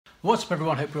What's up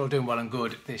everyone, hope you're all doing well and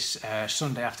good this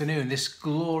Sunday afternoon, this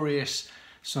glorious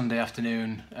Sunday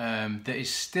afternoon that is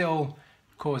still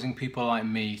causing people like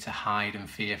me to hide and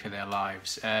fear for their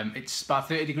lives. It's about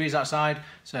 30 degrees outside,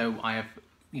 so I have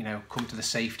come to the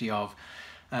safety of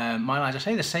my lives. I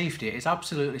say the safety, it's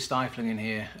absolutely stifling in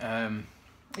here,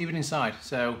 even inside,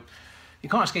 so you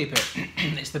can't escape it.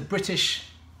 It's the very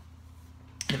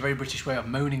British way of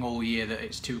moaning all year that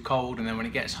it's too cold, and then when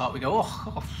it gets hot we go,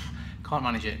 oh, can't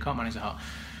manage it, can't manage the hot.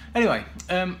 Anyway,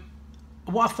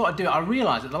 what I thought I'd do, I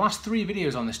realised that the last 3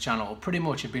 videos on this channel pretty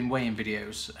much have been weighing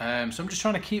videos. So I'm just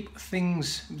trying to keep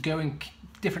things going,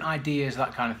 different ideas,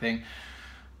 that kind of thing.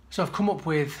 So I've come up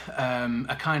with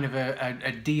a kind of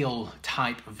a deal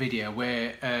type video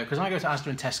where, because I go to Asda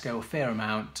and Tesco a fair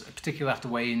amount, particularly after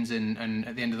weigh-ins and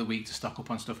at the end of the week to stock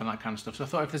up on stuff and that kind of stuff. So I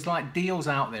thought if there's like deals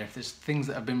out there, if there's things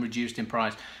that have been reduced in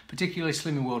price, particularly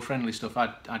Slimming World friendly stuff,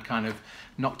 I'd kind of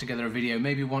knock together a video,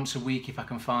 maybe once a week if I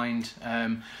can find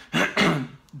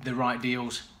the right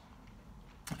deals.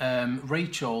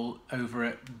 Rachel over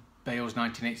at Bales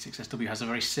 1986SW has a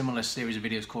very similar series of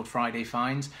videos called Friday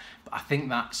Finds, but I think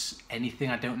that's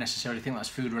anything. I don't necessarily think that's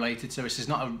food related, so this is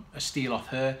not a steal off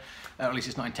her, or at least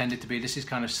it's not intended to be. This is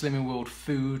kind of Slimming World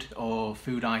food or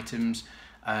food items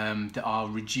that are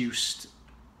reduced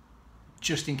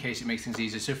just in case it makes things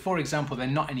easier. So for example, they're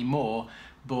not anymore,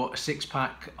 but a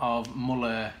 6-pack of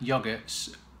Muller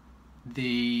yogurts,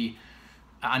 I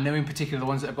know in particular the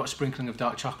ones that have got sprinkling of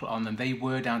dark chocolate on them, they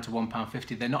were down to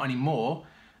 £1.50. They're not anymore.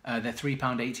 They're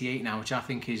 £3.88 now, which I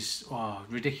think is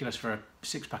ridiculous for a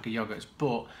 6-pack of yogurts,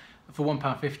 but for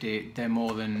 £1.50 they're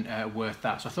more than worth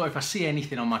that. So I thought if I see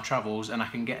anything on my travels and I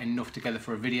can get enough together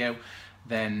for a video,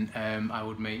 then I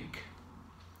would make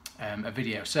a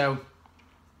video. So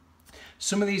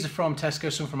some of these are from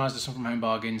Tesco, some from Asda, some from Home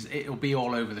Bargains. It'll be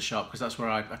all over the shop because that's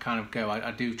where I kind of go. I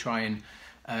do try and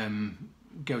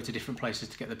go to different places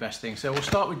to get the best thing. So we'll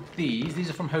start with these.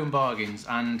 These are from Home Bargains,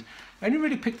 and I only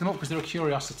really picked them up because they're a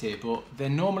curiosity, but they're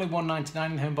normally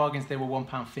 £1.99 in Home Bargains. They were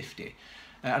 £1.50.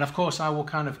 And of course I will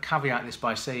kind of caveat this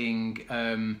by saying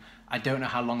I don't know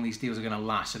how long these deals are going to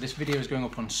last. So this video is going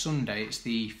up on Sunday. It's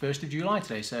the 1st of July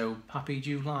today, so happy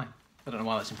July. I don't know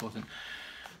why that's important.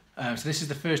 So this is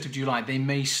the 1st of July. They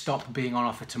may stop being on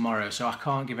offer tomorrow, so I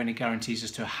can't give any guarantees as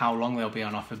to how long they'll be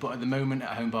on offer, but at the moment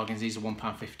at Home Bargains these are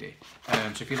 £1.50.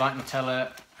 So if you like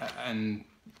Nutella, and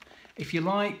if you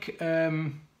like,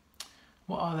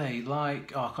 what are they,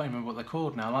 like, I can't remember what they're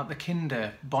called now, like the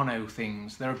Kinder Bono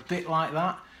things, they're a bit like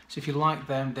that. So if you like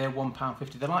them, they're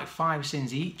 £1.50. They're like 5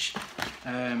 cents each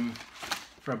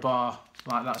for a bar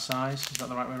like that size. Is that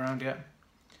the right way around yet?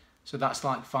 So that's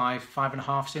like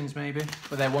 5.5 cents maybe,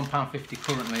 but they're £1.50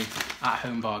 currently at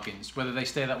Home Bargains. Whether they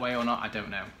stay that way or not, I don't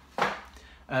know.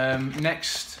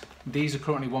 Next, these are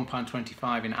currently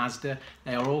 £1.25 in Asda.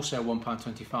 They are also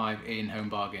 £1.25 in Home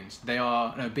Bargains. They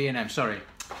are, no, B&M, sorry.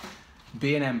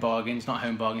 B&M Bargains, not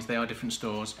Home Bargains, they are different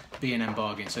stores. B&M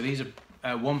Bargains. So these are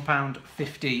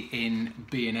 £1.50 in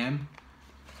B&M,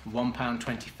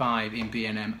 £1.25 in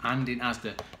B&M and in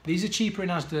Asda. These are cheaper in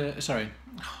Asda, sorry.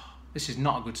 This is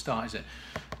not a good start, is it?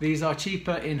 These are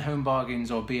cheaper in Home Bargains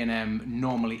or B&M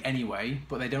normally anyway,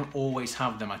 but they don't always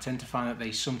have them. I tend to find that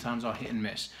they sometimes are hit and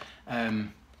miss.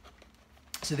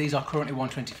 So these are currently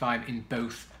 £1.25 in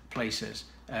both places,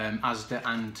 Asda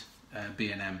and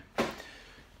B&M.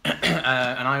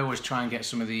 And I always try and get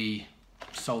some of the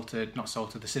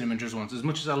the cinnamon drizzle ones. As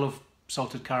much as I love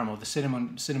salted caramel, the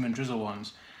cinnamon drizzle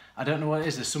ones, I don't know what it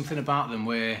is. There's something about them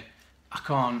where I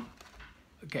can't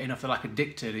get enough. They're like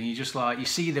addicted, and you just like, you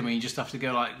see them and you just have to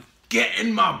go like, get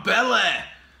in my belly.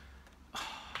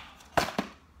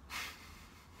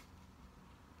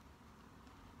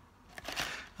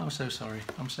 I'm so sorry,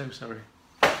 I'm so sorry.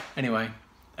 Anyway,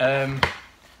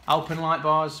 Alpen Light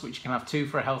bars, which you can have 2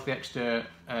 for a Healthy Extra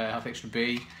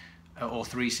B, or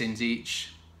 3 cents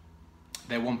each.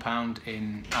 They're £1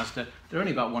 in Asda. They're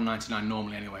only about £1.99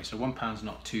 normally anyway, so £1's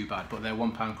not too bad, but they're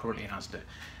 £1 currently in Asda.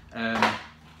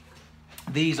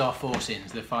 These are 4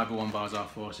 cents, the Fibre One bars are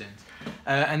 4 cents.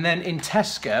 And then in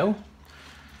Tesco,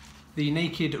 the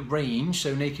Naked range,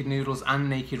 so Naked noodles and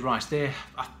Naked rice, they're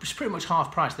pretty much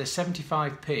half price. They're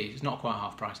 75p, it's not quite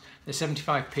half price. They're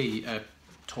 75p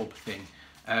tub thing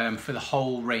for the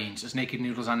whole range. There's Naked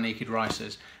noodles and Naked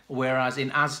rices. Whereas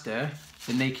in Asda,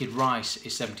 the Naked rice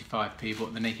is 75p,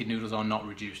 but the Naked noodles are not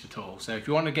reduced at all. So if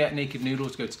you want to get Naked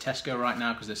noodles, go to Tesco right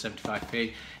now because they're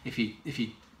 75p. If you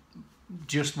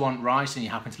just want rice and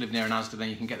you happen to live near an Asda, then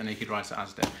you can get the Naked rice at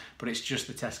Asda. But it's just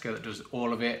the Tesco that does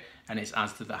all of it, and it's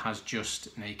Asda that has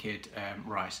just Naked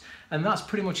rice. And that's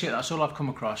pretty much it. That's all I've come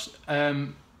across.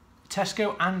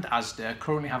 Tesco and Asda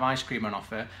currently have ice cream on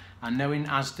offer, and knowing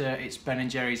Asda, it's Ben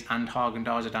 & Jerry's and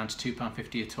Haagen-Dazs are down to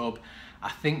 £2.50 a tub. I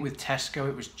think with Tesco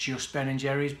it was just Ben &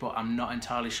 Jerry's, but I'm not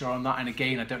entirely sure on that, and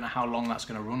again I don't know how long that's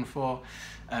going to run for,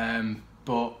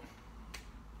 but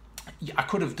I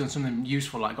could have done something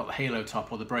useful like got the Halo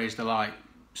Top or the Braised Delight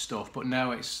stuff, but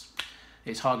no, it's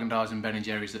Haagen-Dazs and Ben &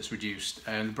 Jerry's that's reduced.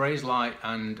 The Braised Delight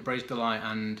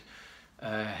and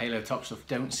Halo Top stuff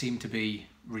don't seem to be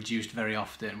reduced very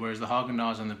often, whereas the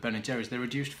Haagen-Dazs and the Ben & Jerry's, they're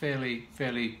reduced fairly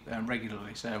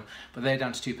regularly. So, but they're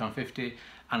down to £2.50,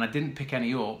 and I didn't pick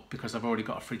any up because I've already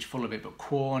got a fridge full of it. But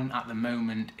Quorn at the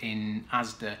moment in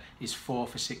Asda is 4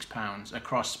 for £6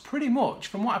 across pretty much,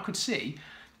 from what I could see,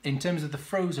 in terms of the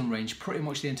frozen range, pretty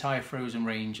much the entire frozen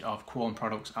range of Quorn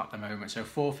products at the moment. So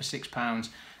 4 for £6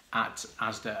 at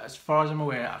Asda. As far as I'm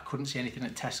aware, I couldn't see anything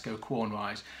at Tesco Quorn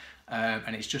wise,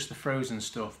 and it's just the frozen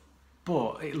stuff.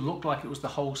 But it looked like it was the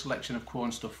whole selection of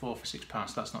Quorn stuff, 4 for £6,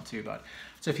 so that's not too bad.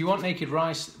 So if you want naked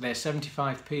rice, they're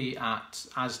 75p at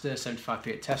Asda,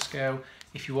 75p at Tesco.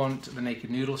 If you want the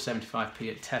naked noodles, 75p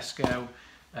at Tesco.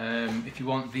 If you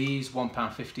want these,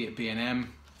 £1.50 at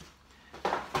B&M.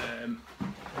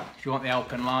 If you want the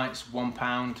Alpen Lights,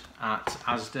 £1 at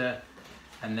Asda.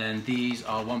 And then these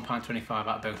are £1.25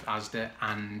 at both Asda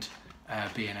and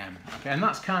B&M. Okay, and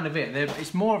that's kind of it.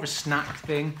 It's more of a snack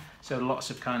thing, so lots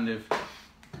of kind of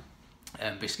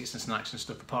biscuits and snacks and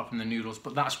stuff apart from the noodles,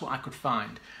 but that's what I could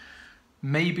find.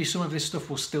 Maybe some of this stuff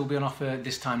will still be on offer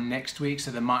this time next week,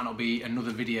 so there might not be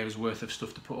another video's worth of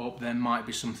stuff to put up. There might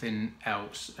be something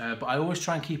else, but I always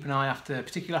try and keep an eye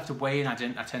particularly after weighing. I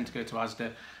tend to go to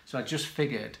Asda, so I just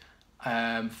figured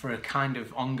for a kind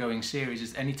of ongoing series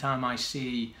is anytime I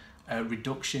see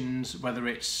reductions, whether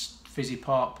it's Fizzy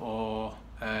Pop or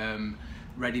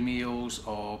ready meals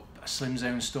or Slim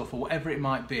Zone stuff or whatever it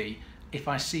might be, if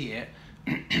I see it,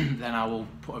 then I will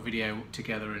put a video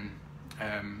together and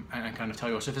kind of tell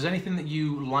you. So if there's anything that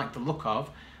you like the look of,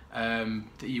 that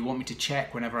you want me to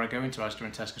check whenever I go into Asda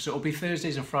and Tesco, so it'll be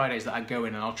Thursdays and Fridays that I go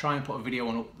in, and I'll try and put a video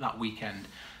on that weekend.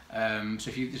 So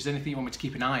if there's anything you want me to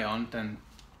keep an eye on, then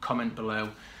comment below.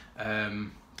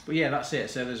 But yeah, that's it.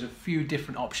 So there's a few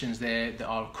different options there that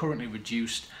are currently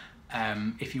reduced.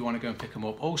 If you want to go and pick them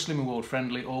up, all Slimming World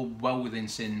friendly, all well within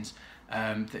sins,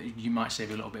 that you might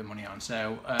save a little bit of money on.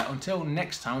 So until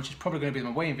next time, which is probably going to be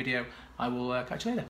my weighing video, I will catch you later.